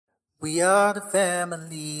We are the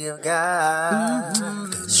family of God,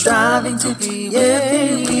 striving to be with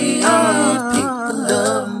Him. We are people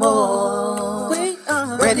of more,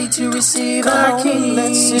 ready to receive our King.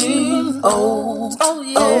 Let's sing, oh,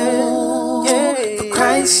 oh, yeah, for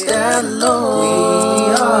Christ our Lord.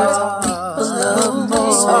 We are people of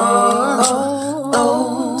more,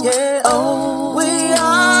 oh, yeah, oh, we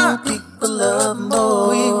are people of more.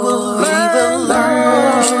 We will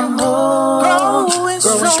learn more, growing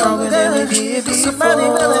stronger than we did before. Somebody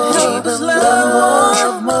better help us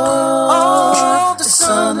love more. Oh, the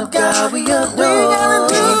Son of God we adore. We gotta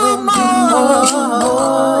do more.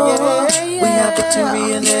 We have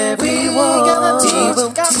victory in every war. We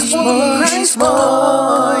will teach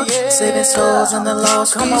more. Saving souls and the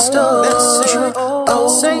lost restored.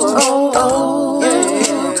 Oh,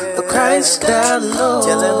 yeah. For Christ our Lord.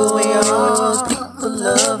 Tell them who we are. People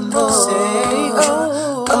of more. Say,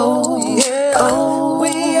 oh, yeah. Oh,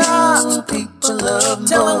 we are people of more.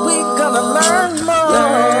 Tell them we gonna learn more.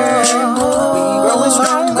 We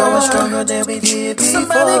growing stronger than we did before.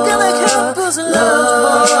 Somebody gonna help us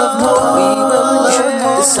love more. We will love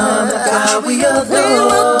more. The Son of God we adore. We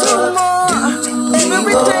will do more.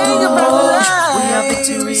 Everything about life. We have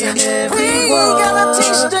victory in every war. We gotta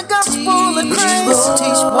teach the gospel of Christ. We'll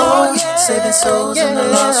teach more. Saving souls and the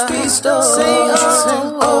lost restored. Say,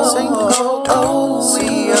 oh, we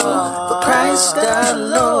are for Christ our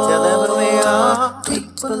Lord. Tell them who we are.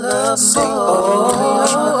 People of more.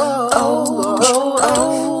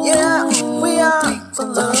 Oh, yeah, we are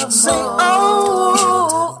people of say,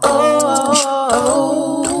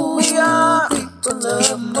 we are people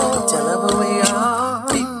of more. Tell them who we are.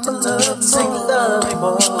 People of sing love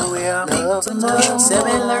more. We are loving more.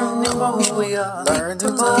 Seven learning more. We are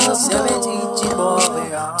learning more. Seven teaching more.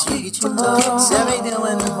 We are teaching more. Seven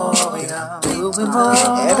doing more. We are doing more.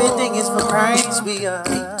 Everything is for Christ. We are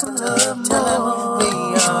people of. Tell them who we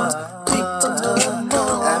are. People of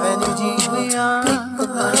more. Avenue G. We are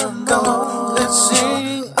people of. Come on, let's sing.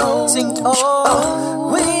 Sing. We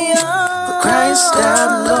are for Christ our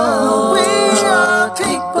Lord. We are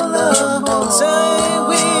people of more. Say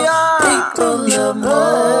we are people of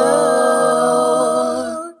more.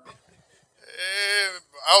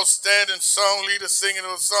 Outstanding song leader singing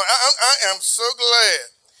those songs. I am so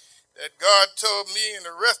glad that God told me and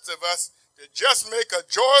the rest of us to just make a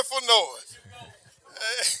joyful noise.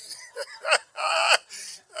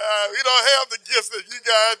 We don't have the gifts that you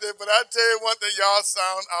guys did, but I tell you one thing, y'all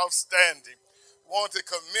sound outstanding. Want to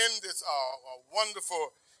commend this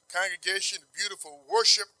wonderful congregation, beautiful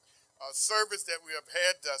worship service that we have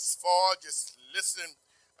had thus far. Just listening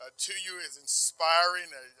to you is inspiring.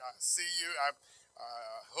 I see you. I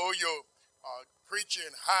hold your preacher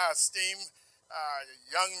in high esteem.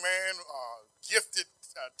 Young man, gifted,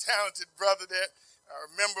 talented brother that I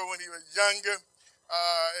remember when he was younger.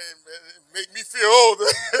 It made me feel older.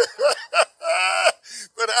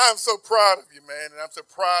 But I'm so proud of you, man, and I'm so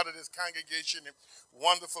proud of this congregation and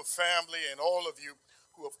wonderful family and all of you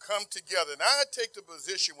who have come together. And I take the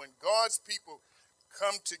position when God's people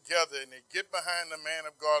come together and they get behind the man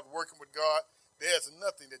of God, working with God, there's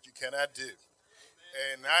nothing that you cannot do.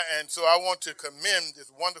 And so I want to commend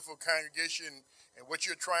this wonderful congregation and what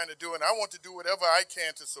you're trying to do, and I want to do whatever I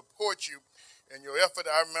can to support you in your effort.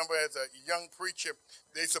 I remember as a young preacher,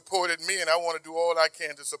 they supported me, and I want to do all I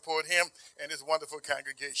can to support him and this wonderful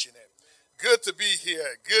congregation. Good to be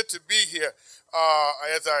here. Good to be here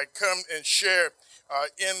as I come and share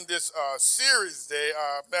in this series day.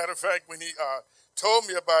 Matter of fact, when he told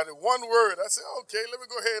me about it, one word, I said, okay, let me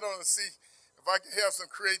go ahead on and see if I can have some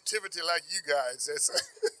creativity like you guys.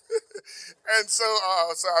 And so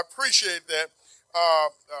I appreciate that. I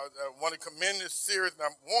want to commend this series, and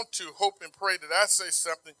I want to hope and pray that I say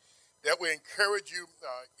something that will encourage you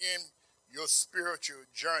in your spiritual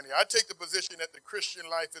journey. I take the position that the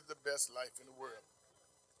Christian life is the best life in the world.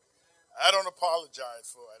 I don't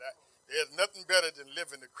apologize for it. There's nothing better than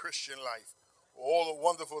living the Christian life. All the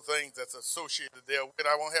wonderful things that's associated there.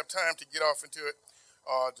 I won't have time to get off into it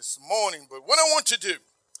this morning, but what I want to do,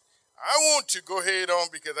 I want to go ahead on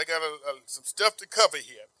because I got some stuff to cover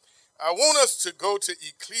here. I want us to go to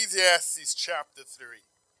Ecclesiastes chapter 3.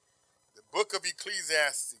 The book of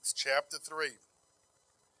Ecclesiastes chapter 3.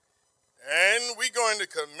 And we're going to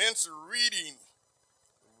commence reading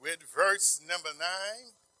with verse number 9.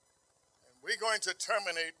 And we're going to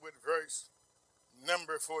terminate with verse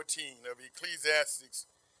number 14 of Ecclesiastes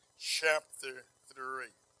chapter 3.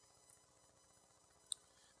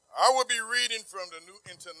 I will be reading from the New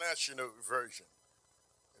International Version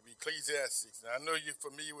of Ecclesiastes. Now, I know you're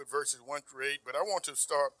familiar with verses 1 through 8, but I want to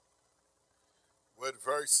start with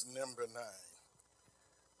verse number 9,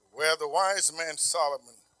 where where the wise man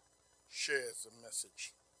Solomon shares the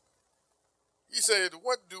message. He said,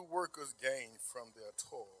 "What do workers gain from their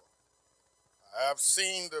toil? I have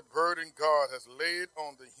seen the burden God has laid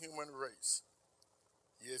on the human race.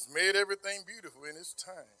 He has made everything beautiful in his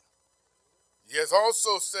time. He has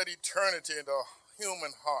also set eternity into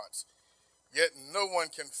human hearts, yet no one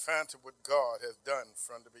can fathom what God has done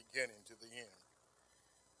from the beginning to the end.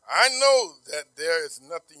 I know that there is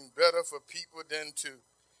nothing better for people than to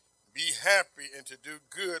be happy and to do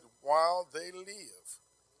good while they live,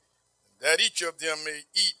 that each of them may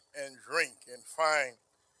eat and drink and find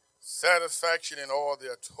satisfaction in all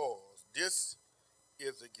their toils. This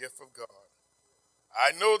is the gift of God.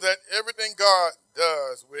 I know that everything God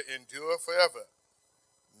does will endure forever.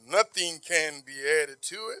 Nothing can be added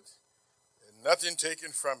to it and nothing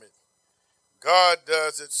taken from it. God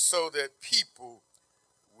does it so that people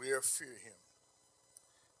will fear him."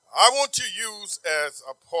 I want to use as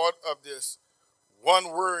a part of this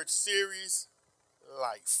one-word series,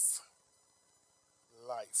 life.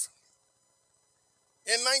 Life.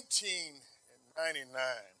 In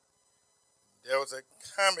 1999, there was a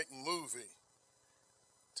comic movie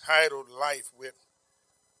titled Life with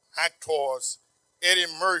actors Eddie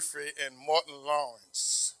Murphy and Martin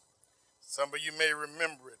Lawrence. Some of you may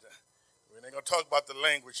remember it. We ain't going to talk about the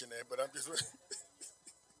language in there, but I'm just...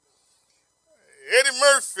 Eddie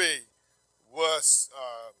Murphy was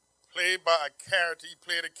played by a character. He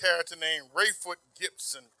played a character named Rayford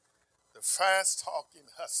Gibson, the fast-talking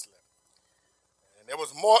hustler. And there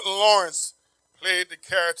was Martin Lawrence, played the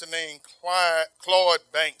character named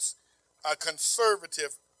Claude Banks, a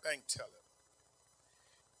conservative bank teller.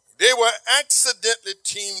 They were accidentally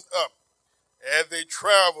teamed up as they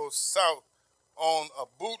traveled south on a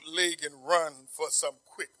bootlegging run for some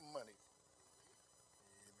quick money.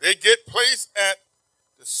 They get placed at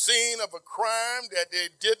the scene of a crime that they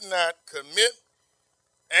did not commit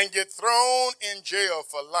and get thrown in jail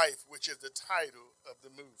for life, which is the title of the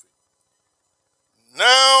movie.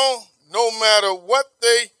 Now, no matter what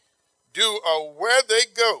they do or where they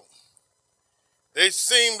go, they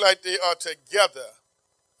seem like they are together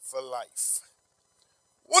for life.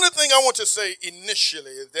 One of the things I want to say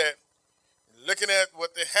initially is that looking at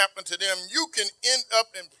what they happened to them, you can end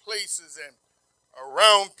up in places and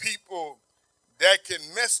around people that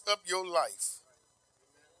can mess up your life.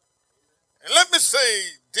 And let me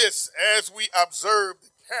say this as we observe the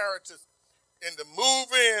characters in the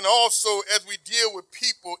movie and also as we deal with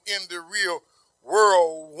people in the real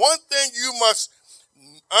world. One thing you must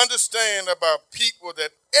understand about people,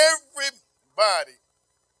 that everybody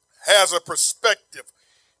has a perspective,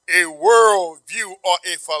 a worldview, or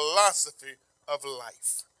a philosophy of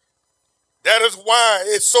life. That is why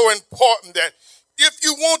it's so important that if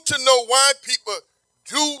you want to know why people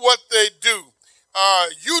do what they do,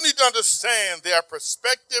 you need to understand their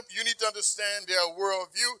perspective, you need to understand their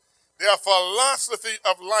worldview, their philosophy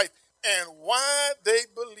of life, and why they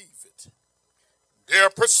believe it. Their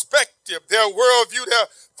perspective, their worldview, their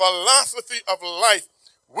philosophy of life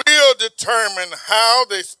will determine how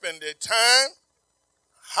they spend their time,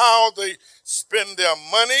 how they spend their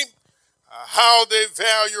money, how they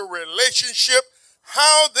value relationship,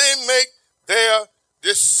 how they make their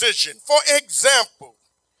decision. For example,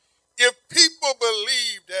 if people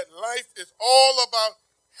believe that life is all about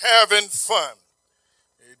having fun,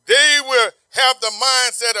 they will have the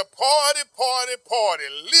mindset of party, party, party,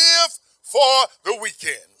 live for the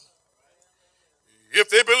weekend. If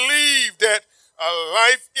they believe that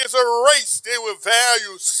life is a race, they will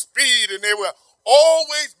value speed and they will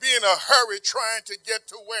always be in a hurry trying to get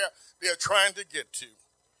to where they're trying to get to.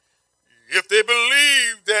 If they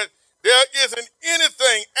believe that there isn't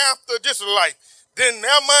anything after this life, then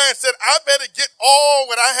their mind said, I better get all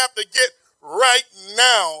what I have to get right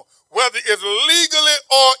now, whether it's legally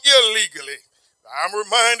or illegally. I'm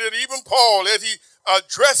reminded even Paul, as he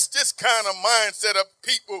addressed this kind of mindset of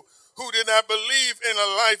people who did not believe in a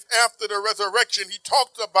life after the resurrection, he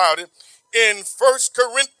talked about it in 1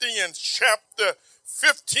 Corinthians chapter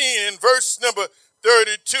 15 and verse number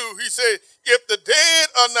 32. He said, if the dead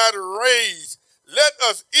are not raised, let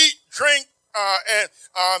us eat, drink, and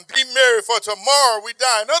be merry, for tomorrow we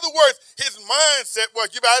die. In other words, his mindset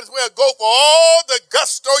was, you might as well go for all the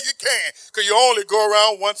gusto you can, because you only go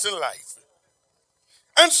around once in life.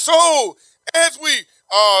 And so, as we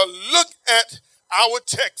look at our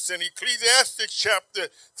text in Ecclesiastes chapter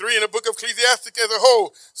 3, in the book of Ecclesiastes as a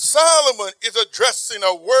whole, Solomon is addressing a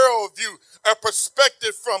worldview, a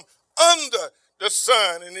perspective from under the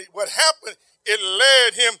sun. And what happened, it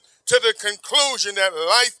led him to the conclusion that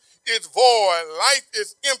life is void. Life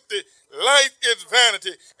is empty. Life is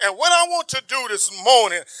vanity. And what I want to do this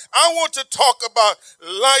morning, I want to talk about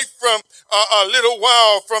life from a little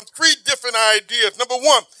while, from three different ideas. Number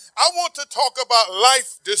one, I want to talk about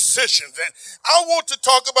life decisions. And I want to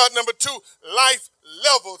talk about, number two, life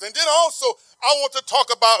levels. And then also, I want to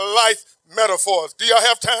talk about life metaphors. Do y'all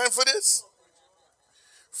have time for this?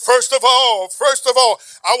 First of all,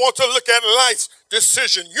 I want to look at life's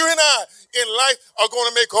decision. You and I in life are going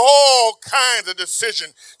to make all kinds of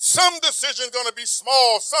decisions. Some decisions going to be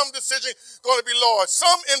small, some decisions going to be large,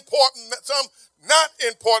 some important, some not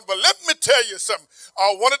important. But let me tell you something.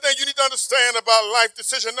 One of the things you need to understand about life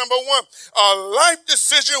decision, number one, life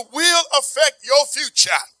decision will affect your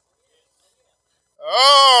future.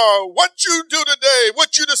 What you do today,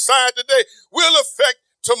 what you decide today will affect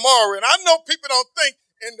tomorrow. And I know people don't think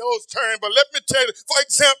in those terms, but let me tell you, for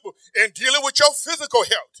example, in dealing with your physical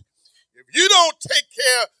health, if you don't take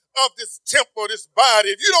care of this temple, this body,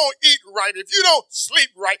 if you don't eat right, if you don't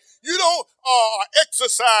sleep right, you don't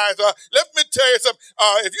exercise, let me tell you something,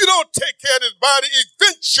 if you don't take care of this body,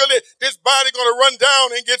 eventually this body going to run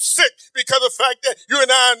down and get sick because of the fact that you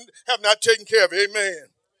and I have not taken care of it.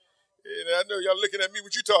 Amen. And I know y'all looking at me,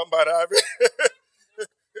 what you talking about, Ivy?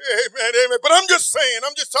 Amen, amen. But I'm just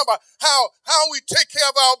talking about how we take care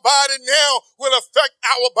of our body now will affect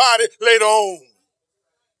our body later on.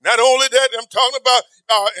 Not only that, I'm talking about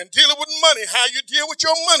and dealing with money, how you deal with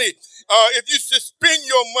your money. If you just spend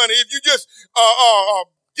your money, if you just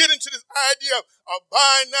get into this idea of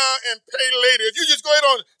buy now and pay later, if you just go ahead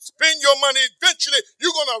and spend your money, eventually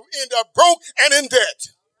you're going to end up broke and in debt.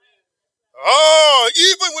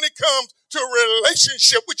 Even when it comes to a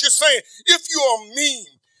relationship, what you're saying, if you are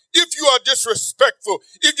mean, if you are disrespectful,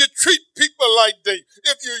 if you treat people like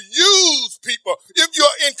if you use people, if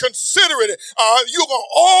you're inconsiderate, you're going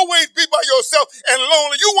to always be by yourself and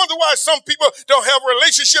lonely. You wonder why some people don't have a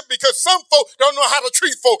relationship, because some folk don't know how to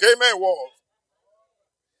treat folk. Amen, Wall.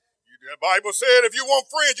 The Bible said if you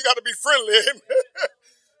want friends, you got to be friendly. Amen.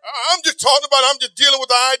 I'm just dealing with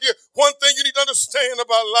the idea. One thing you need to understand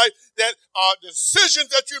about life, that decisions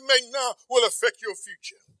that you make now will affect your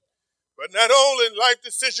future. But not only life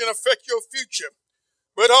decision affect your future,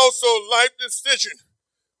 but also life decision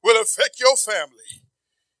will affect your family.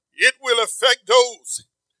 It will affect those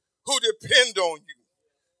who depend on you,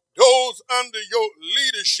 those under your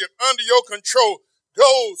leadership, under your control,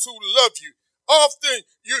 those who love you. Often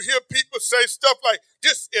you hear people say stuff like,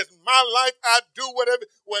 this is my life, I do whatever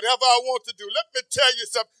I want to do. Let me tell you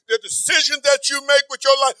something. The decisions that you make with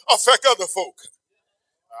your life affect other folk.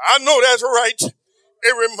 I know that's right.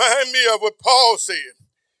 It reminds me of what Paul said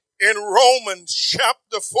in Romans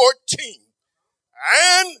chapter 14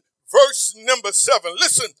 and verse number 7.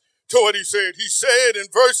 Listen to what he said. He said in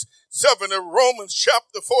verse 7 of Romans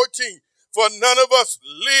chapter 14, for none of us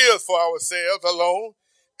live for ourselves alone,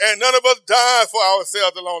 and none of us die for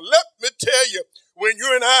ourselves alone. Let me tell you, when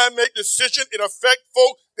you and I make decisions, it affects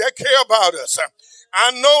folk that care about us. I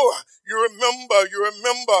know you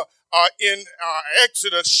remember in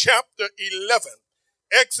Exodus chapter 11.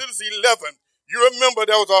 Exodus 11, you remember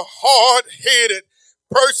there was a hard-headed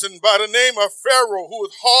person by the name of Pharaoh who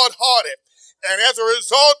was hard-hearted. And as a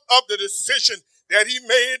result of the decision that he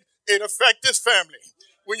made, it affected his family.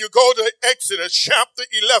 When you go to Exodus chapter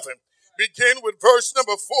 11, begin with verse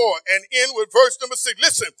number 4 and end with verse number 6.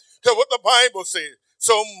 Listen to what the Bible says.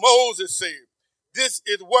 So Moses said, this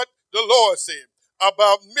is what the Lord said.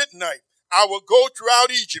 About midnight, I will go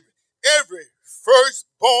throughout Egypt. Every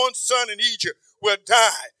firstborn son in Egypt will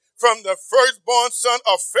die, from the firstborn son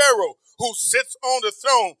of Pharaoh, who sits on the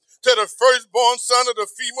throne, to the firstborn son of the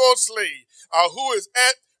female slave, who is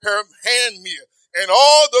at her handmill, and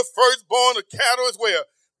all the firstborn of cattle as well.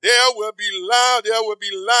 There will be loud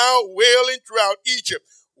wailing throughout Egypt,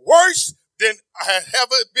 worse than has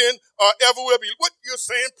ever been or ever will be. What you're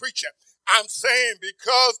saying, preacher? I'm saying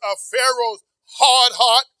because of Pharaoh's hard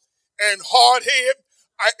heart and hard head,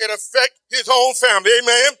 it affects his own family.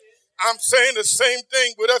 Amen. I'm saying the same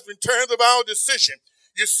thing with us in terms of our decision.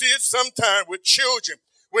 You see it sometimes with children.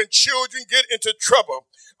 When children get into trouble,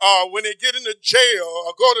 when they get into jail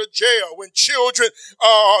or go to jail, when children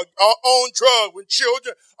are on drugs, when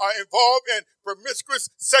children are involved in promiscuous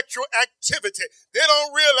sexual activity, they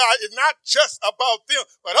don't realize it's not just about them,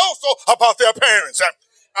 but also about their parents.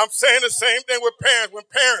 I'm saying the same thing with parents. When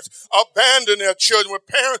parents abandon their children, when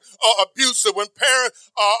parents are abusive, when parents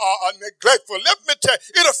are neglectful, let me tell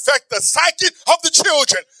you, it affects the psyche of the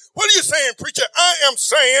children. What are you saying, preacher? I am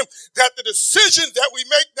saying that the decisions that we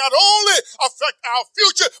make not only affect our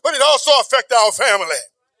future, but it also affects our family.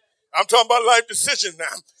 I'm talking about life decisions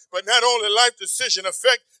now. But not only life decision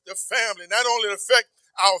affect the family, not only affect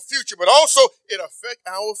our future, but also it affect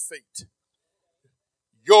our fate.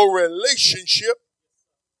 Your relationship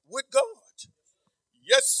with God.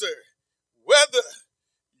 Yes, sir. Whether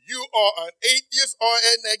you are an atheist or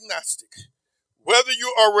an agnostic, whether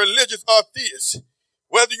you are religious or theist,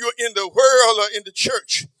 whether you're in the world or in the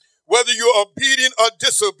church, whether you're obedient or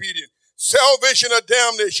disobedient, salvation or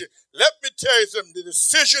damnation, let me tell you something. The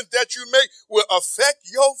decisions that you make will affect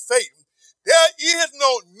your fate. There is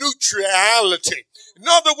no neutrality. In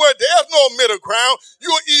other words, there's no middle ground.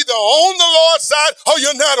 You're either on the Lord's side or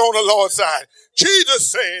you're not on the Lord's side.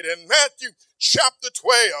 Jesus said in Matthew chapter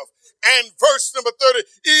 12 and verse number 30,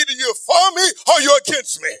 either you're for me or you're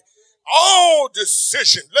against me. All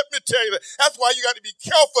decisions, let me tell you that. That's why you got to be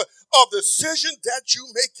careful of decisions that you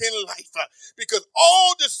make in life. Because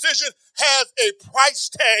all decision has a price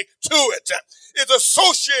tag to it. It's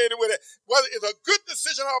associated with it. Whether it's a good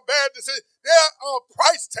decision or a bad decision, there are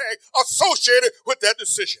price tags associated with that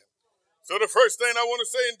decision. So the first thing I want to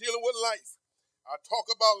say in dealing with life, I talk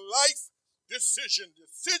about life decisions.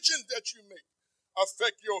 Decisions that you make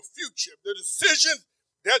affect your future. The decisions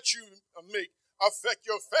that you make affect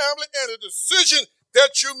your family, and the decision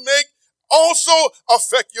that you make also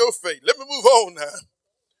affect your fate. Let me move on now.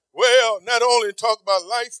 Well, not only talk about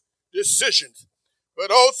life decisions, but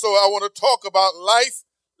also I want to talk about life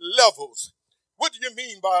levels. What do you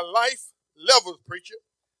mean by life levels, preacher?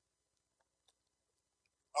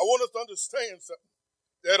 I want us to understand something,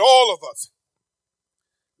 that all of us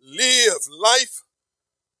live life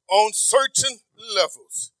on certain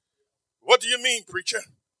levels. What do you mean, preacher?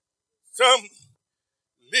 Some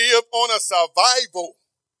live on a survival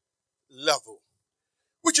level.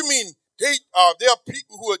 What do you mean? There are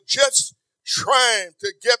people who are just trying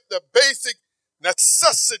to get the basic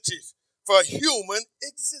necessities for human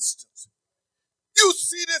existence. You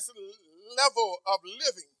see this level of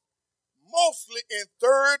living mostly in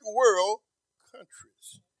third world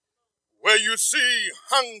countries, where you see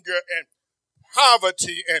hunger and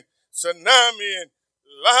poverty and tsunami and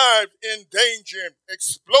lives in danger and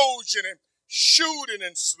explosion and shooting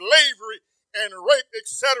and slavery and rape,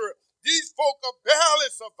 etc. These folk are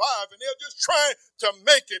barely surviving. They're just trying to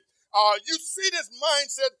make it. You see this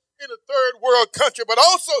mindset in a third world country, but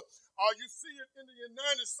also you see it in the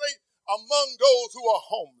United States among those who are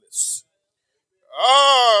homeless.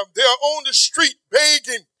 They're on the street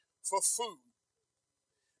begging for food.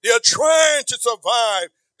 They're trying to survive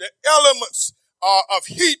the elements of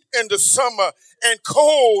heat in the summer and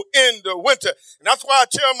cold in the winter. And that's why I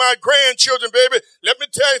tell my grandchildren, baby, let me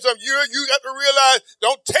tell you something. You got to realize,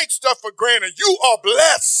 don't take stuff for granted. You are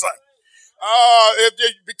blessed.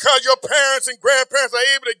 Because your parents and grandparents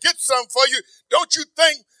are able to get something for you, don't you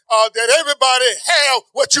think that everybody have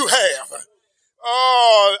what you have?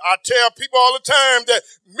 I tell people all the time that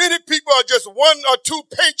many people are just 1 or 2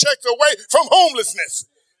 paychecks away from homelessness.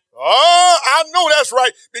 I know that's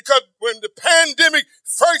right, because when the pandemic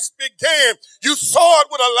first began, you saw it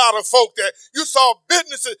with a lot of folk that you saw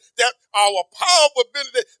businesses that are powerful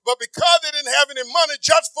businesses, but because they didn't have any money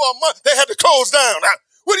just for a month, they had to close down. Now,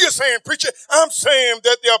 what are you saying, preacher? I'm saying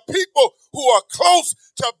that there are people who are close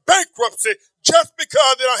to bankruptcy just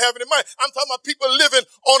because they don't have any money. I'm talking about people living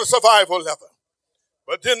on a survival level.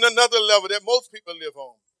 But then another level that most people live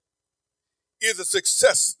on is a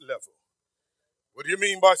success level. What do you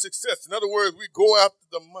mean by success? In other words, we go after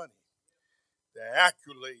the money, the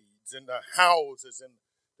accolades, and the houses, and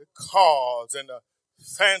the cars, and the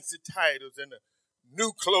fancy titles, and the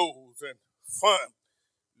new clothes, and fun,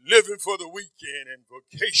 living for the weekend and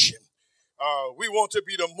vacation. We want to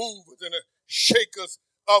be the movers and the shakers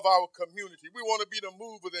of our community. We want to be the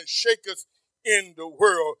movers and shakers in the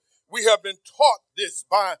world. We have been taught this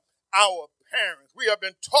by our parents. We have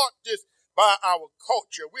been taught this by our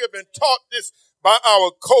culture. We have been taught this by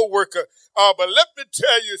our co-worker. But let me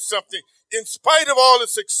tell you something. In spite of all the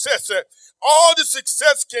success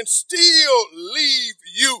can still leave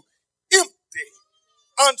you empty,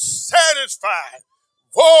 unsatisfied,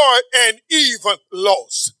 void, and even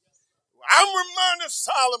lost. I'm reminded of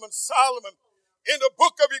Solomon in the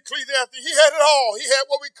book of Ecclesiastes. He had it all. He had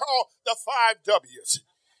what we call the 5 W's.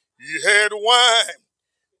 He had wine,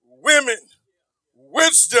 women,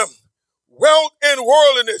 wisdom, wealth, and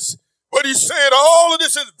worldliness. But he said all of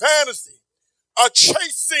this is vanity, a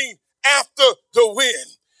chasing after the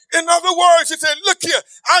wind. In other words, he said, look here,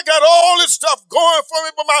 I got all this stuff going for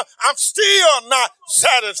me, but I'm still not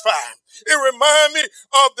satisfied. It reminds me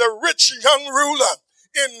of the rich young ruler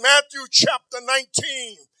in Matthew chapter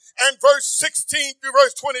 19 and verse 16 through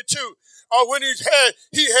verse 22. When he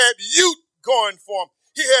had youth going for him.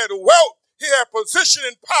 He had wealth, He had position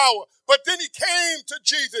and power. But then he came to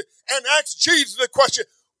Jesus and asked Jesus the question,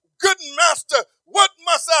 good master, what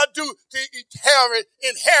must I do to inherit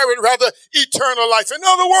eternal life? In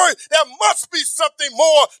other words, there must be something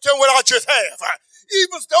more than what I just have.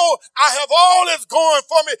 Even though I have all this going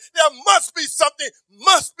for me, there must be something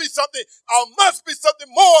more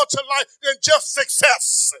to life than just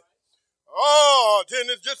success. Oh, then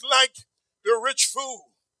it's just like the rich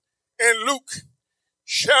fool in Luke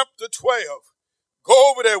chapter 12.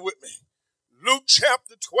 Go over there with me. Luke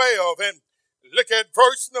chapter 12 and look at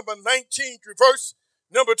verse number 19 through verse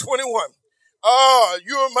number 21.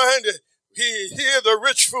 You reminded here the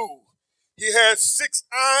rich fool. He has 6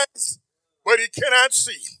 eyes, but he cannot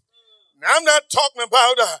see. Now, I'm not talking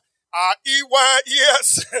about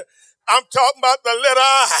EYES. I'm talking about the letter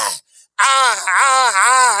I.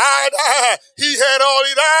 He had all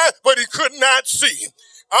his eyes, but he could not see.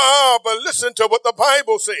 But listen to what the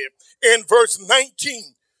Bible said in verse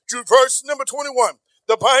 19 to verse number 21.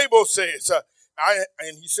 The Bible says,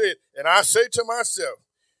 he said, and I say to myself,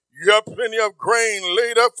 you have plenty of grain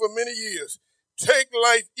laid up for many years. Take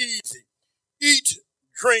life easy. Eat,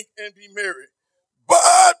 drink, and be merry.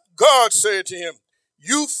 But God said to him,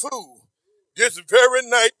 you fool, this very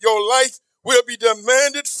night your life will be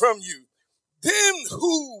demanded from you. Then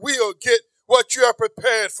who will get what you have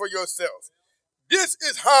prepared for yourself? This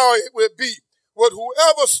is how it will be with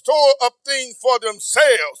whoever store up things for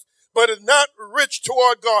themselves, but is not rich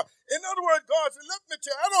toward God. In other words, God said, let me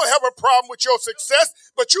tell you, I don't have a problem with your success,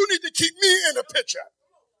 but you need to keep me in the picture.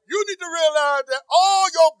 You need to realize that all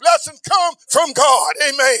your blessings come from God.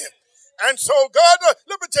 Amen. And so God,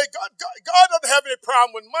 let me tell you, God doesn't have any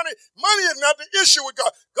problem with money. Money is not the issue with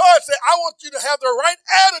God. God said, I want you to have the right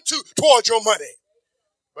attitude towards your money.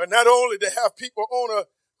 But not only to have people who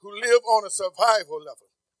live on a survival level.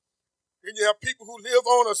 Then you have people who live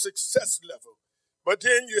on a success level. But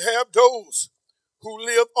then you have those who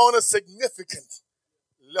live on a significant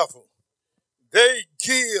level. They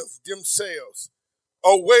give themselves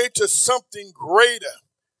away to something greater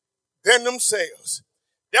than themselves.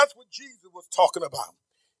 That's what Jesus was talking about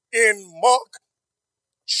in Mark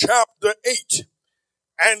chapter 8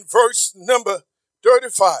 and verse number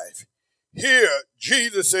 35. Here,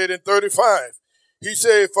 Jesus said in 35, he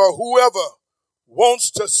said, for whoever wants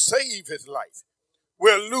to save his life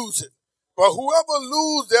will lose it. But whoever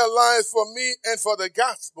lose their lives for me and for the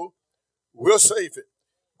gospel will save it.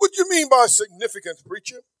 What do you mean by significance,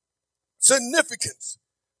 preacher? Significance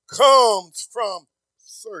comes from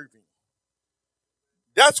serving.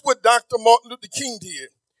 That's what Dr. Martin Luther King did.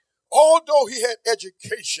 Although he had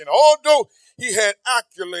education, although he had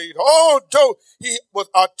accolades, although he was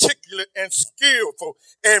articulate and skillful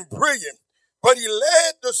and brilliant, but he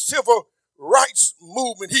led the civil rights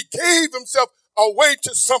movement. He gave himself away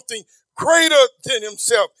to something greater than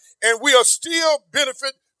himself. And we are still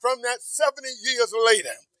benefit from that 70 years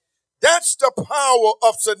later. That's the power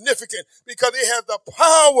of significance, because it has the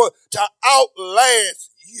power to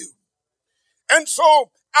outlast you. And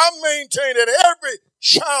so I maintain that every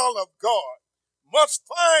child of God must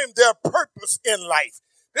find their purpose in life.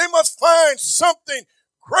 They must find something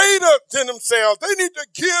greater than themselves. They need to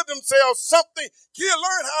give themselves something,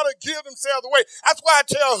 learn how to give themselves away. That's why I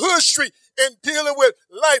tell Hood Street, in dealing with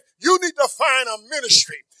life, you need to find a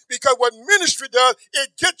ministry. Because what ministry does,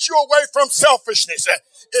 it gets you away from selfishness.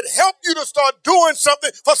 It helps you to start doing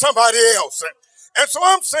something for somebody else. And so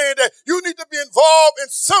I'm saying that you need to be involved in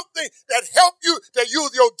something that help you to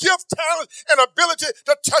use your gift, talent, and ability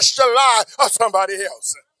to touch the life of somebody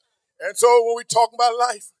else. And so when we talk about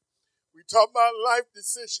life, we talk about life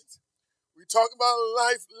decisions. We talk about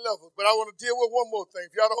life levels. But I want to deal with one more thing,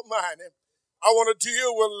 if y'all don't mind. I want to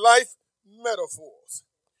deal with life metaphors.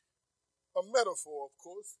 A metaphor, of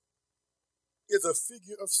course, is a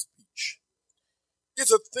figure of speech.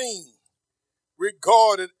 It's a thing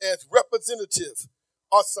regarded as representative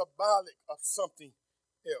or symbolic of something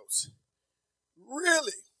else.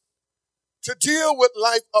 Really, to deal with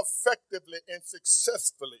life effectively and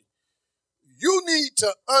successfully, you need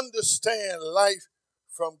to understand life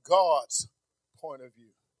from God's point of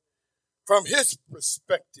view, from his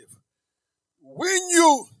perspective. When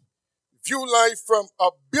you view life from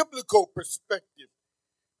a biblical perspective,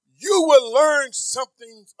 you will learn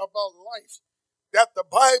something about life that the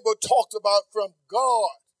Bible talks about from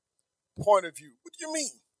God's point of view. What do you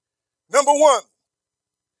mean? Number one,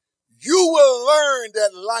 you will learn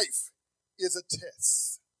that life is a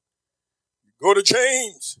test. You go to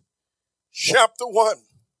James chapter 1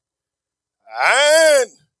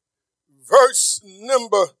 and verse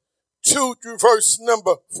number 2 through verse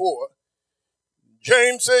number 4.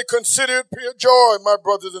 James said, consider it pure joy, my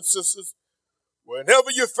brothers and sisters,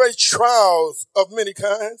 Whenever you face trials of many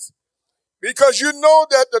kinds, because you know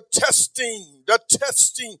that the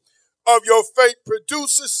testing of your faith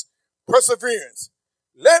produces perseverance.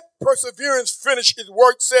 Let perseverance finish its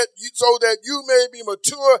work so that you may be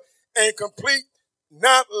mature and complete,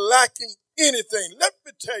 not lacking anything. Let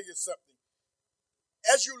me tell you something.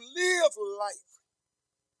 As you live life,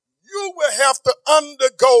 you will have to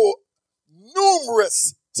undergo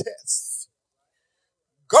numerous tests.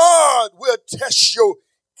 God will test your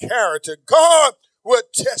character. God will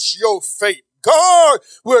test your faith. God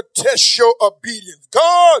will test your obedience.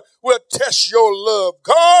 God will test your love.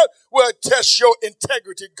 God will test your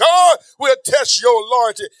integrity. God will test your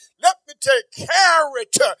loyalty. Let me tell you,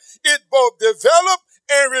 character is both developed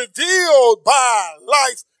and revealed by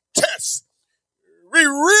life tests. We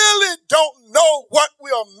really don't know what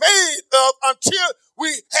we are made of until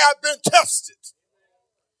we have been tested.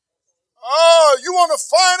 Oh, you want to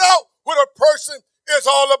find out what a person is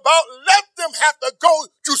all about? Let them have to go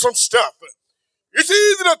through some stuff. It's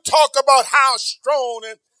easy to talk about how strong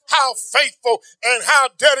and how faithful and how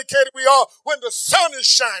dedicated we are when the sun is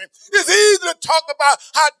shining. It's easy to talk about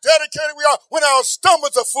how dedicated we are when our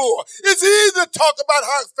stomachs are full. It's easy to talk about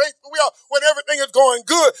how faithful we are when everything is going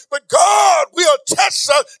good. But God will test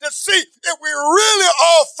us to see if we really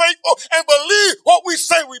are faithful and believe what we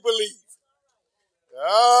say we believe.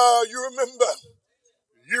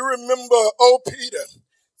 You remember, oh Peter.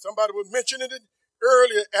 Somebody was mentioning it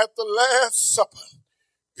earlier at the Last Supper.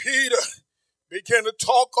 Peter began to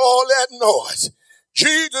talk all that noise.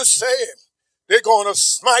 Jesus said they're going to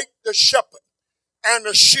smite the shepherd and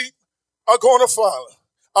the sheep are going to follow.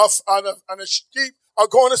 And the sheep are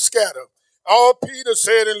going to scatter. All Peter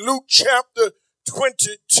said in Luke chapter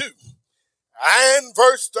 22 and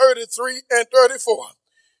verse 33 and 34.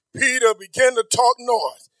 Peter began to talk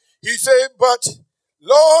noise. He said, but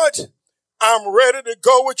Lord, I'm ready to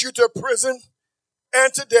go with you to prison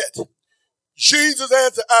and to death. Jesus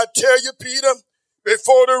answered, I tell you, Peter,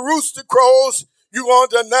 before the rooster crows, you're going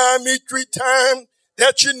to deny me 3 times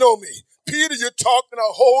that you know me. Peter, you're talking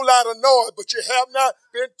a whole lot of noise, but you have not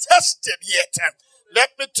been tested yet. Let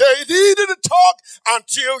me tell you, it's easy to talk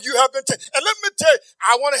until you have been tested. And let me tell you,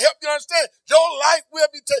 I want to help you understand, your life will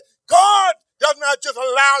be tested. God does not just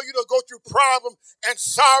allow you to go through problem and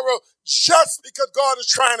sorrow just because God is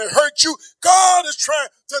trying to hurt you. God is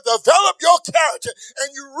trying to develop your character.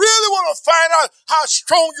 And you really want to find out how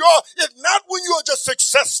strong you are. It's not when you are just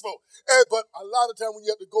successful, but a lot of time when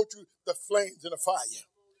you have to go through the flames and the fire.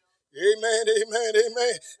 Amen, amen,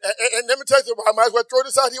 amen. And let me tell you, I might as well throw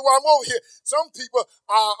this out here while I'm over here. Some people,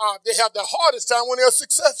 they have the hardest time when they're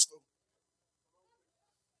successful.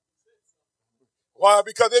 Why?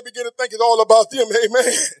 Because they begin to think it's all about them.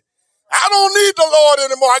 Amen. I don't need the Lord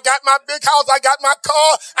anymore. I got my big house. I got my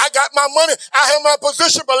car. I got my money. I have my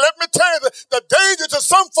position. But let me tell you, the danger to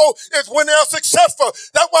some folk is when they're successful.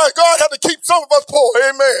 That's why God had to keep some of us poor.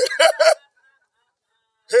 Amen.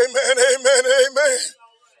 Amen, amen, amen.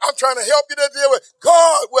 I'm trying to help you to deal with.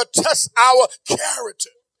 God will test our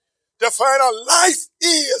character to find out life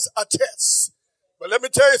is a test. But let me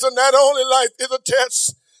tell you, so not only life is a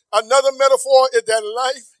test, another metaphor is that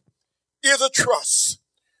life is a trust.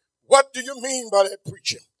 What do you mean by that,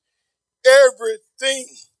 preacher? Everything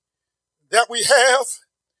that we have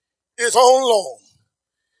is on loan.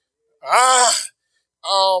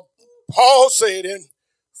 Paul said in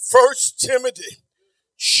 1 Timothy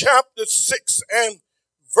chapter 6 and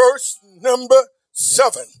verse number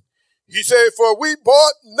 7, he said, for we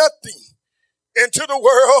brought nothing into the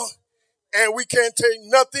world and we can take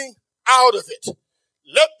nothing out of it.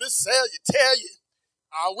 Let me tell you,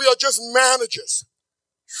 we are just managers,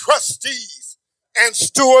 trustees, and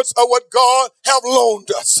stewards of what God have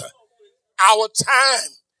loaned us. Our time,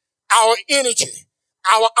 our energy,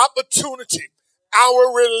 our opportunity,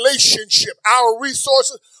 our relationship, our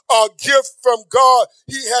resources are a gift from God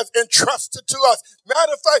he has entrusted to us.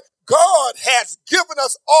 Matter of fact, God has given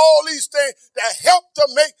us all these things that help to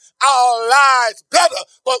make our lives better,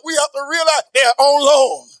 but we have to realize they're on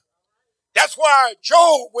loan. That's why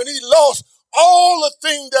Job, when he lost all the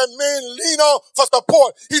things that men lean on for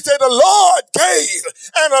support, he said, the Lord gave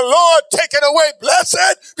and the Lord taken away.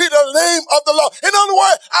 Blessed be the name of the Lord. In other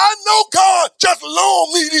words, I know God just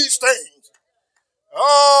loaned me these things.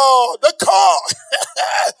 Oh, the car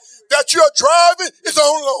that you're driving is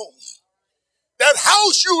on loan. That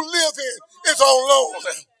house you live in is on loan.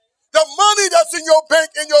 The money that's in your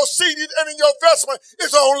bank, in your CD, and in your investment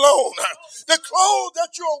is on loan. The clothes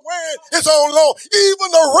that you're wearing is on loan. Even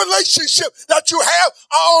the relationship that you have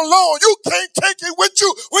are on loan. You can't take it with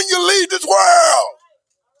you when you leave this world.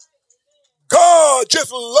 God God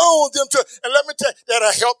just loaned them to, and let me tell you,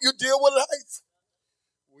 that'll help you deal with life.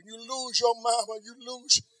 When you lose your mama, you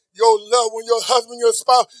lose your loved one, your husband, your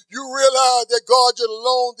spouse, you realize that God just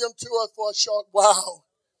loaned them to us for a short while.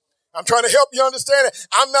 I'm trying to help you understand it.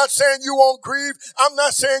 I'm not saying you won't grieve. I'm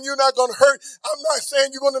not saying you're not going to hurt. I'm not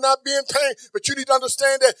saying you're going to not be in pain, but you need to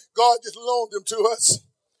understand that God just loaned them to us.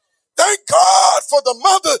 Thank God for the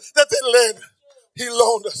mother that they led. He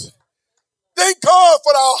loaned us. Thank God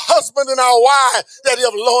for our husband and our wife that he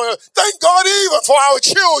have loaned us. Thank God even for our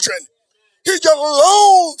children. He just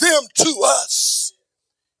loaned them to us.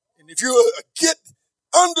 And if you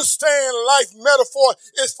understand life metaphor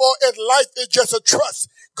as far as life is just a trust,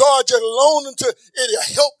 God just loaned them to,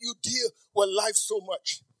 it'll help you deal with life so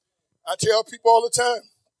much. I tell people all the time,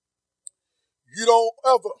 you don't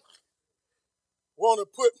ever want to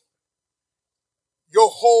put your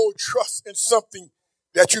whole trust in something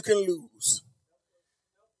that you can lose.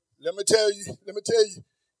 Let me tell you,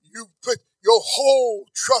 you put your whole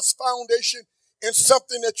trust foundation in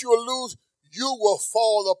something that you will lose, you will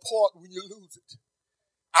fall apart when you lose it.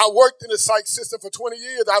 I worked in the psych system for 20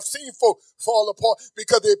 years. I've seen folk fall apart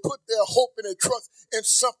because they put their hope and their trust in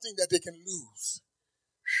something that they can lose.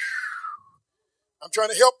 I'm trying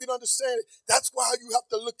to help you to understand it. That's why you have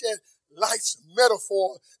to look at life's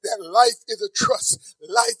metaphor, that life is a trust.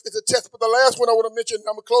 Life is a test. But the last one I want to mention,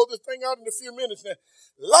 I'm going to close this thing out in a few minutes now.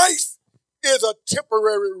 Life is a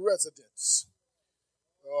temporary residence.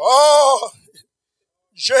 Oh,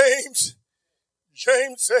 James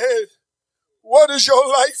said, what is your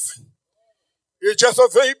life? It's just a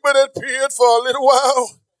vapor that appeared for a little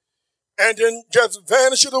while and then just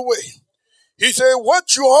vanished away. He said,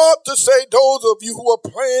 what you ought to say, those of you who are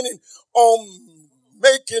planning on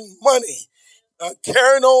making money,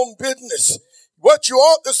 carrying on business, what you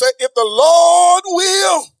ought to say, if the Lord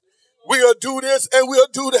will, we'll do this and we'll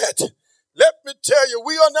do that. Let me tell you,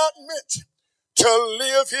 we are not meant to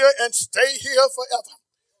live here and stay here forever.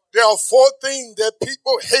 There are 4 things that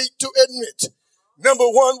people hate to admit. Number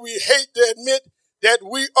 1, we hate to admit that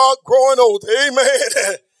we are growing old.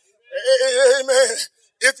 Amen. Amen.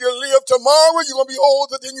 If you live tomorrow, you're going to be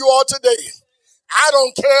older than you are today. I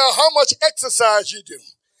don't care how much exercise you do.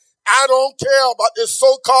 I don't care about this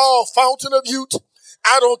so-called fountain of youth.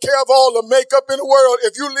 I don't care of all the makeup in the world.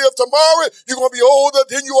 If you live tomorrow, you're going to be older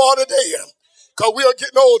than you are today. Because we are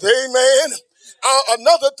getting older. Amen.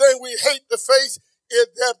 Another thing we hate to face is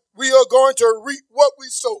that we are going to reap what we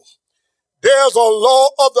sow. There's a law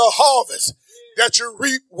of the harvest that you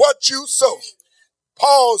reap what you sow.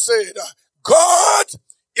 Paul said, God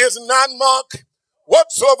is not mocked.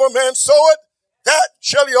 Whatsoever man soweth, that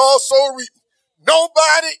shall he also reap.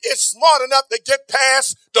 Nobody is smart enough to get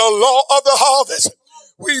past the law of the harvest.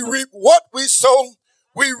 We reap what we sow.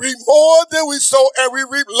 We reap more than we sow, and we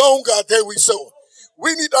reap longer than we sow.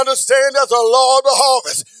 We need to understand there's a law of the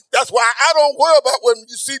harvest. That's why I don't worry about when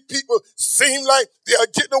you see people seem like they are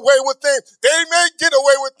getting away with things. They may get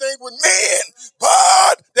away with things with man,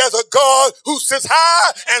 but there's a God who sits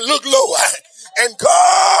high and look low. And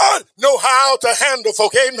God know how to handle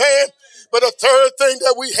folk. Amen. But a third thing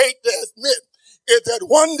that we hate to admit is that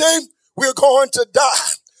one day we're going to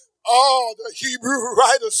die. Oh, the Hebrew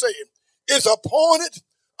writer said, it's appointed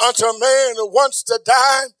unto man who wants to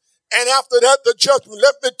die. And after that, the judgment.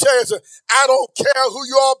 Let me tell you something. I don't care who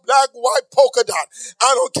you are, black, white, polka dot.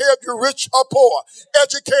 I don't care if you're rich or poor,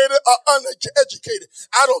 educated or uneducated.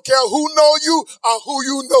 I don't care who know you or who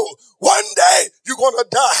you know. One day, you're going to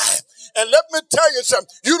die. And let me tell you something.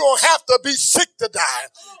 You don't have to be sick to die.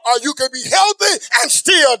 Or you can be healthy and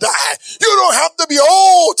still die. You don't have to be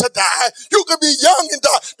old to die. You can be young and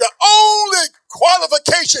die. The only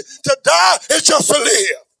qualification to die is just to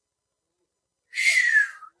live.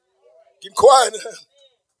 Get quiet.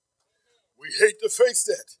 We hate to face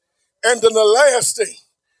that. And then the last thing,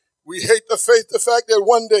 we hate to face the fact that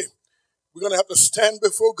one day we're going to have to stand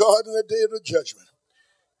before God in the day of the judgment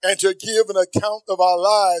and to give an account of our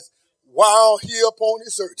lives while here upon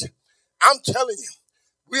this earth. I'm telling you,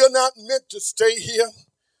 we are not meant to stay here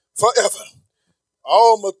forever.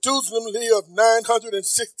 Oh, Methuselah lived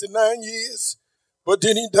 969 years, but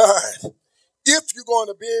then he died. If you're going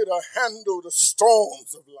to be able to handle the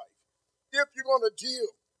storms of life, if you're going to deal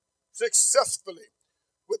successfully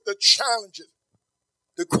with the challenges,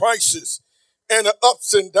 the crisis, and the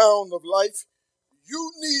ups and downs of life,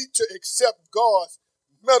 you need to accept God's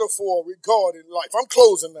metaphor regarding life. I'm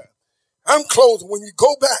closing now. I'm closing. When you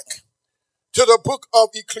go back to the book of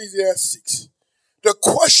Ecclesiastes, the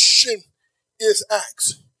question is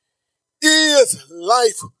asked, is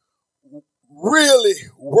life really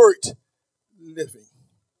worth living?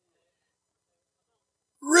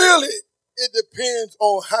 Really, it depends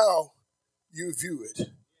on how you view it.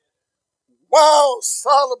 While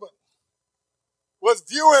Solomon was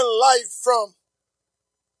viewing life from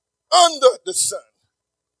under the sun,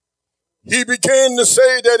 he began to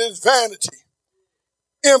say that it's vanity,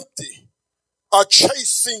 empty, or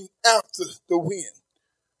chasing after the wind.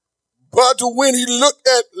 But when he looked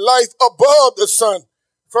at life above the sun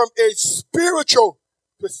from a spiritual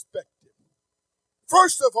perspective,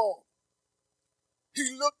 first of all, he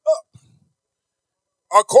looked up.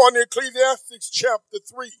 According to Ecclesiastes chapter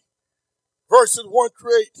 3, verses 1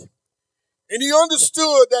 through 8, and he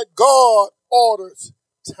understood that God orders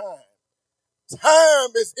time. Time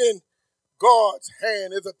is in God's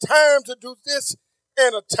hand. There's a time to do this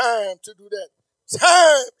and a time to do that.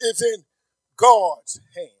 Time is in God's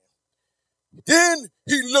hand. Then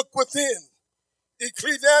he looked within.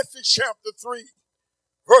 Ecclesiastes chapter 3,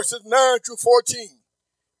 verses 9 through 14.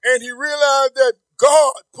 And he realized that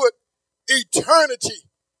God put eternity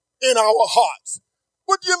in our hearts.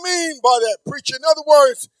 What do you mean by that, preacher? In other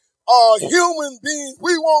words, human beings,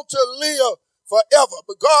 we want to live forever.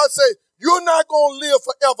 But God said, you're not going to live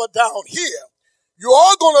forever down here. You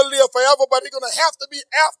are going to live forever, but it's going to have to be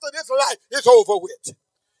after this life is over with.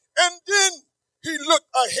 And then he looked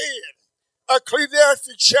ahead.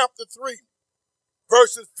 Ecclesiastes chapter 3,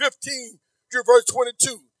 verses 15 to verse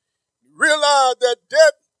 22. Realize that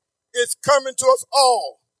death is coming to us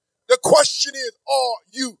all. The question is, are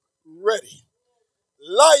you ready?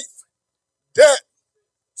 Life, death,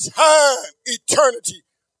 time, eternity.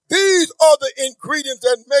 These are the ingredients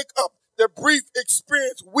that make up the brief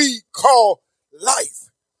experience we call life.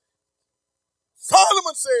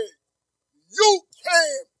 Solomon said, you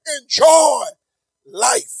can enjoy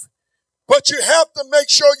life, but you have to make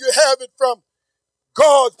sure you have it from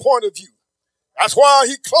God's point of view. That's why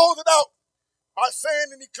he closed it out by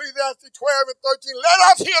saying in Ecclesiastes 12 and 13, let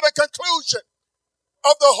us hear the conclusion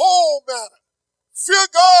of the whole matter. Fear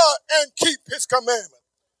God and keep his commandments.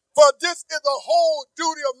 For this is the whole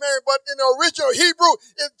duty of man. But in the original Hebrew,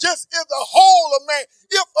 it just is the whole of man.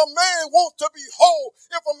 If a man wants to be whole,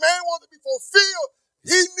 if a man wants to be fulfilled,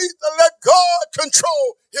 he needs to let God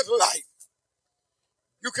control his life.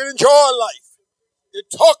 You can enjoy life. It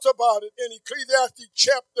talks about it in Ecclesiastes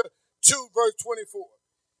chapter 2, verse 24.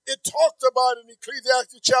 It talks about it in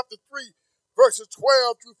Ecclesiastes chapter 3, verses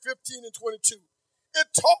 12 through 15 and 22. It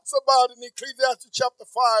talks about it in Ecclesiastes chapter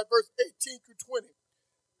 5, verse 18 through 20.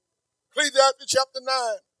 Ecclesiastes chapter 9,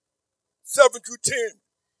 7 through 10.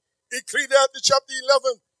 Ecclesiastes chapter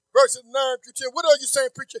 11, verses 9 through 10. What are you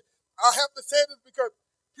saying, preacher? I have to say this because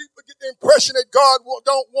people get the impression that God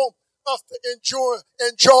don't want us to enjoy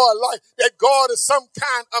life, that God is some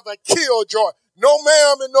kind of a killjoy. No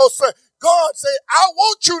ma'am and no sir. God said, I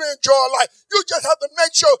want you to enjoy life. You just have to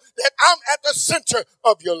make sure that I'm at the center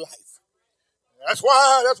of your life. That's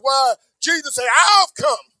why Jesus said, I've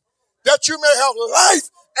come that you may have life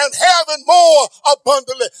and have it more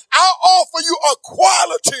abundantly. I'll offer you a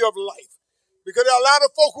quality of life. Because there are a lot of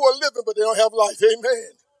folk who are living, but they don't have life.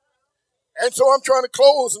 Amen. And so I'm trying to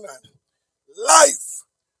close on that. Life.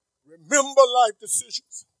 Remember life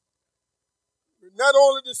decisions. Not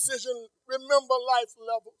only decisions, remember life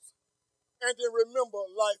levels. And then remember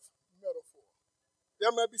life metaphor. There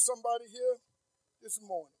may be somebody here this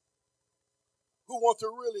morning who wants to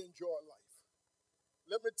really enjoy life.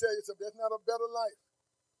 Let me tell you something. There's not a better life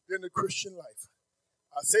than the Christian life.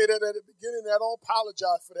 I say that at the beginning, and I don't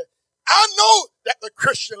apologize for that. I know that the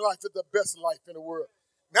Christian life is the best life in the world.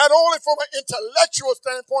 Not only from an intellectual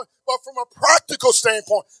standpoint, but from a practical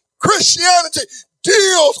standpoint. Christianity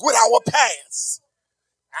deals with our past.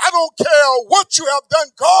 I don't care what you have done.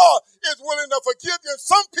 God is willing to forgive you. And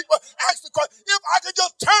some people ask the question, if I could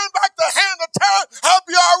just turn back the hand of time, I'll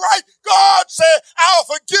be all right. God said, I'll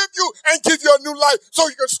forgive you and give you a new life so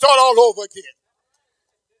you can start all over again.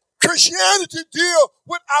 Christianity deals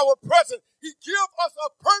with our present. He gives us a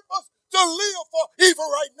purpose to live for even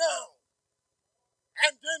right now.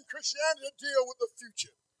 And then Christianity deals with the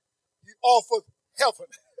future. He offers heaven.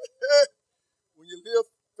 When you live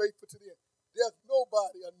faithful to the end, there's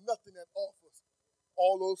nobody or nothing that offers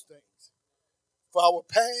all those things for our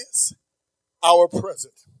past, our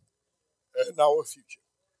present, and our future.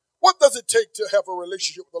 What does it take to have a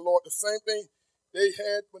relationship with the Lord? The same thing they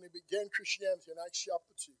had when they began Christianity in Acts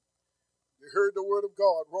chapter 2. They heard the word of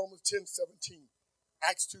God, Romans 10:17,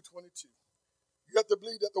 Acts 2:22. You have to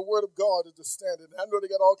believe that the word of God is the standard. And I know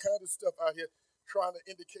they got all kinds of stuff out here trying to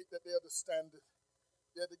indicate that they're the standard.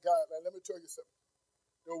 They're the guideline. Let me tell you something.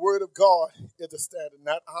 The word of God is the standard,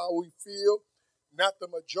 not how we feel, not the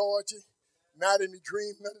majority, not any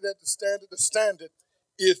dream, none of that. The standard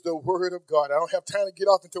is the Word of God. I don't have time to get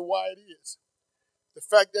off into why it is. The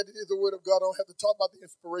fact that it is the Word of God, I don't have to talk about the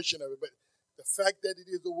inspiration of it, but the fact that it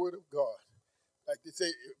is the Word of God. Like they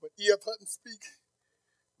say, when E.F. Hutton speaks,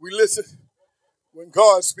 we listen. When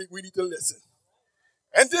God speaks, we need to listen.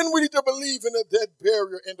 And then we need to believe in the death,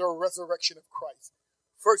 burial, and the resurrection of Christ.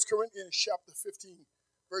 1 Corinthians chapter 15,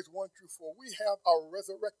 verse 1 through 4. We have a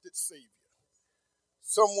resurrected Savior.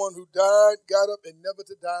 Someone who died, got up, and never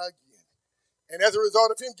to die again. And as a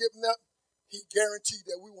result of him giving up, he guaranteed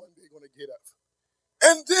that we one day going to get up.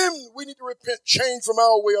 And then we need to repent, change from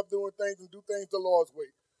our way of doing things and do things the Lord's way.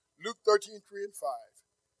 Luke 13, 3 and 5.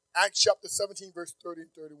 Acts chapter 17, verse 30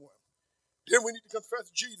 and 31. Then we need to confess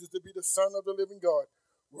Jesus to be the Son of the living God.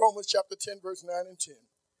 Romans chapter 10, verse 9 and 10.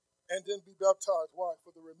 And then be baptized. Why?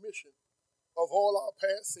 For the remission of all our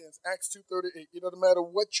past sins. Acts 2:38. It doesn't matter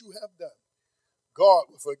what you have done. God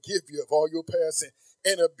will forgive you of all your past sins.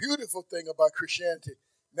 And a beautiful thing about Christianity,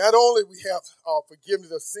 not only we have our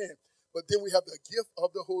forgiveness of sin, but then we have the gift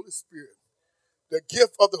of the Holy Spirit. The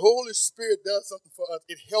gift of the Holy Spirit does something for us.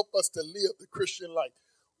 It helps us to live the Christian life.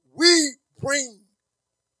 We bring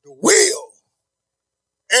the will,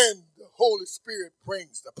 and the Holy Spirit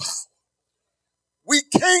brings the power. We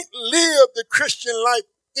can't live the Christian life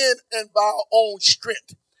in and by our own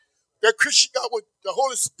strength. The Christian God, what the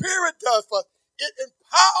Holy Spirit does for us, it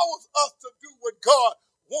empowers us to do what God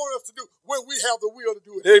wants us to do when we have the will to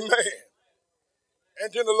do it. Amen. And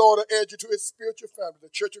then the Lord will add you to his spiritual family, the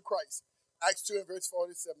Church of Christ. Acts 2 and verse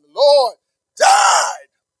 47. The Lord died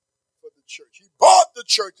for the church. He bought the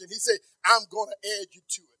church and he said, I'm going to add you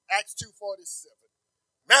to it. Acts 2:47.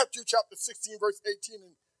 Matthew chapter 16 verse 18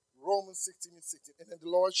 and Romans 16 and 16. And in the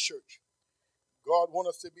Lord's church, God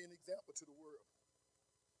wants us to be an example to the world.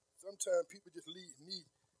 Sometimes people just need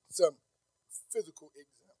some physical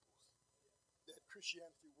examples that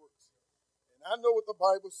Christianity works. And I know what the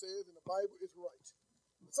Bible says, and the Bible is right.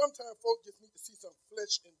 But sometimes folks just need to see some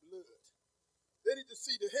flesh and blood. They need to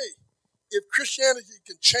see that, hey, if Christianity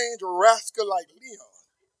can change a rascal like Leon,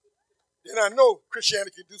 then I know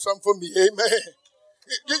Christianity can do something for me. Amen.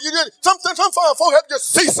 Sometimes folks have to just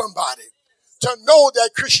see somebody to know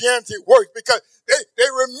that Christianity works because they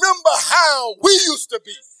remember how we used to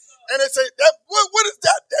be. And they say, what is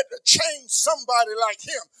that to change somebody like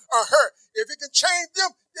him or her? If it can change them,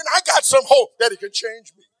 then I got some hope that it can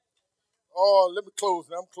change me. Oh, let me close,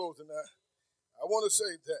 and I'm closing now. I want to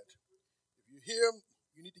say that if you hear him,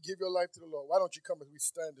 you need to give your life to the Lord. Why don't you come as we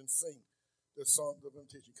stand and sing the song of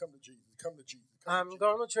invitation? Come to Jesus. Come to Jesus. I'm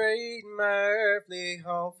gonna trade my earthly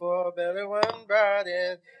home for a better one bright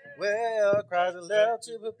and well. Christ left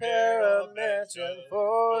to prepare a mansion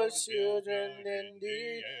for his children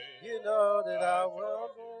indeed. You know that I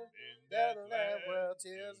will that land where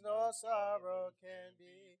tears nor sorrow can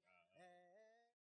be.